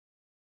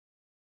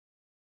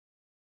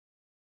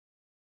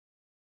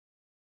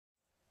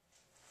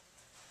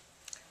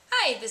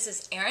Hi, this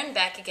is Erin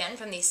back again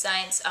from the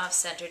Science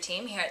Off-Center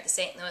team here at the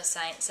St. Louis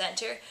Science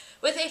Center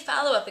with a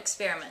follow-up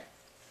experiment.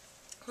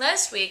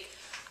 Last week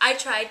I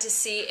tried to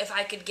see if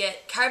I could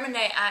get carbon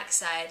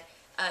dioxide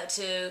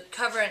to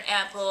cover an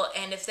apple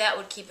and if that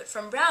would keep it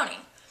from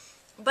browning.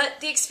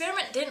 But the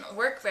experiment didn't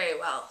work very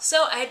well,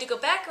 so I had to go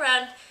back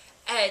around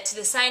to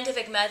the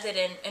scientific method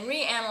and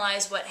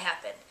reanalyze what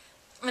happened.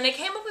 And I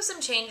came up with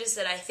some changes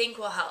that I think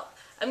will help.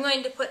 I'm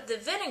going to put the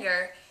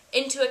vinegar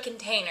into a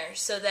container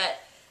so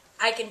that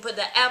I can put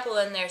the apple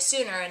in there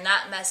sooner and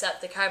not mess up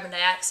the carbon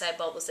dioxide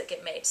bubbles that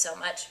get made so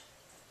much.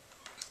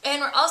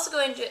 And we're also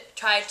going to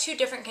try two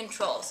different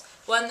controls,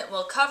 one that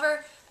will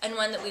cover and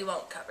one that we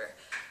won't cover.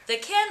 The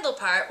candle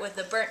part with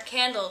the burnt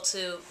candle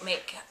to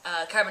make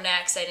carbon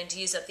dioxide and to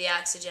use up the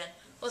oxygen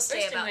will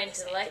stay about the same.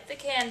 First I'm going to light the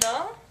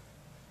candle,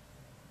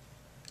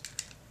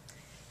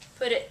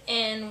 put it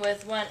in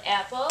with one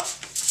apple,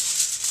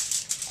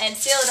 and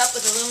seal it up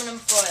with aluminum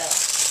foil.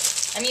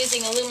 I'm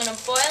using aluminum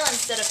foil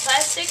instead of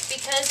plastic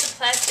because the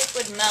plastic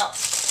would melt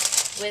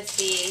with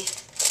the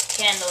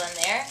candle in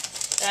there.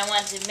 But I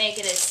want to make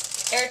it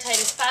as airtight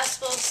as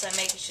possible, so I'm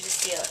making sure to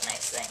seal it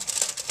nicely.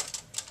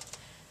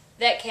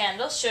 That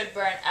candle should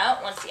burn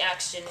out once the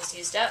oxygen is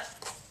used up.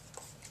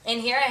 In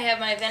here I have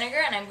my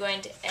vinegar, and I'm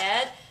going to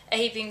add a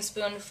heaping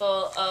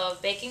spoonful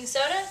of baking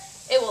soda.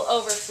 It will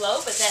overflow,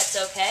 but that's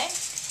okay.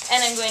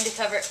 And I'm going to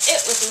cover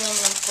it with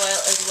aluminum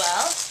foil as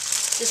well,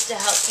 just to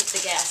help keep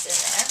the gas in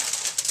there.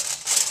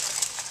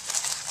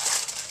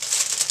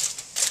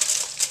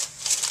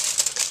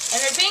 And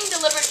we're being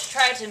deliberate to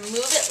try to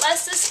move it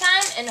less this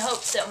time in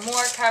hopes that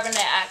more carbon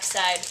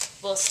dioxide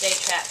will stay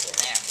trapped in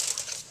there.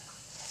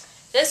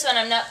 This one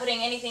I'm not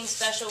putting anything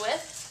special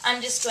with.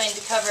 I'm just going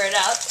to cover it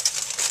up.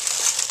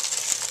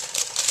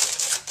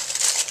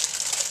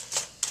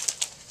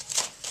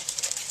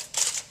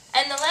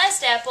 And the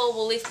last apple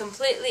we'll leave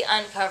completely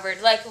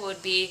uncovered, like it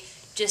would be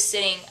just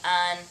sitting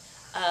on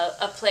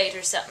a plate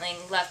or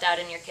something left out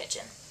in your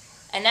kitchen.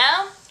 And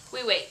now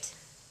we wait.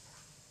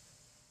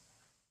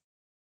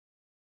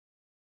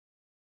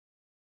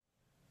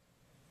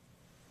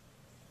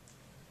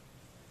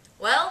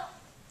 Well,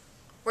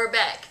 we're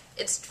back.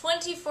 It's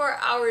 24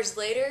 hours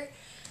later,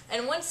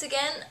 and once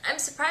again, I'm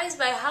surprised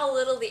by how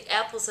little the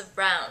apples have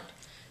browned.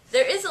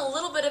 There is a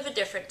little bit of a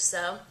difference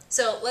though,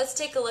 so let's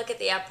take a look at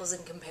the apples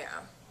and compare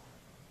them.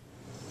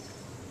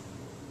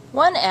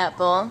 One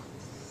apple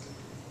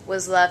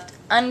was left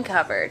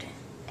uncovered,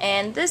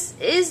 and this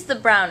is the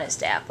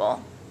brownest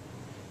apple.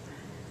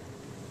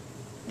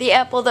 The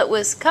apple that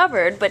was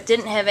covered but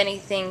didn't have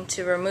anything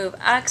to remove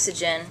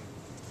oxygen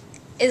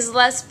is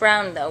less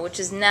brown though, which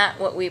is not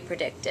what we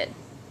predicted.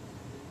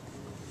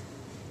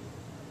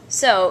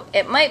 So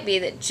it might be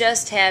that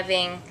just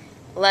having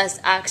less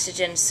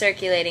oxygen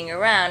circulating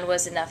around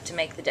was enough to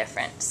make the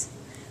difference.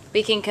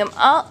 We can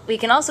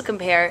also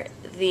compare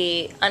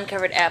the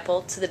uncovered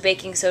apple to the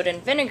baking soda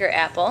and vinegar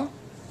apple,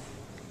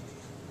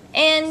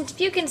 and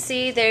you can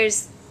see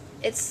it's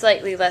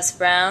slightly less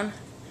brown,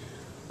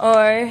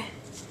 or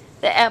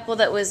the apple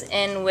that was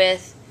in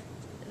with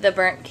the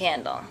burnt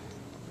candle.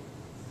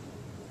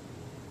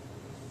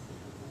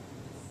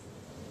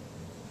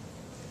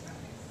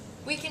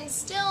 We can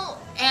still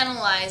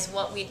analyze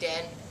what we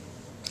did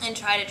and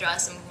try to draw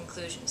some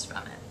conclusions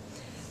from it.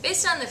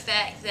 Based on the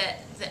fact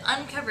that the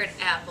uncovered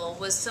apple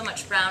was so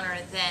much browner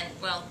than,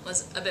 well,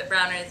 was a bit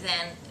browner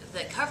than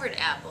the covered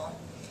apple,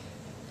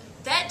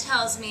 that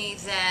tells me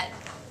that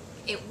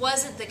it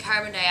wasn't the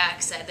carbon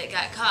dioxide that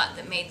got caught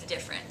that made the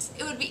difference.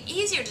 It would be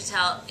easier to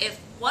tell if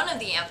one of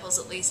the apples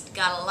at least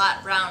got a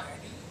lot browner.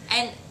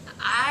 And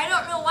I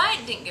don't know why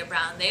it didn't get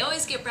brown. They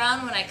always get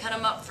brown when I cut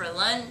them up for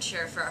lunch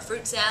or for a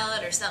fruit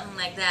salad or something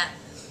like that.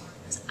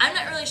 So I'm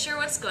not really sure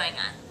what's going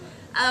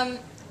on.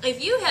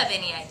 If you have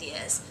any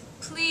ideas,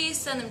 please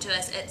send them to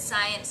us at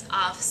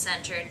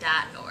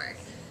scienceoffcenter.org.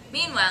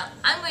 Meanwhile,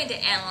 I'm going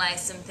to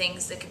analyze some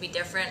things that could be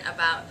different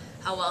about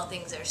how well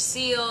things are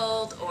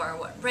sealed or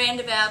what brand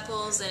of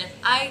apples, and if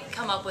I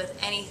come up with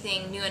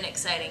anything new and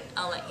exciting,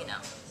 I'll let you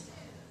know.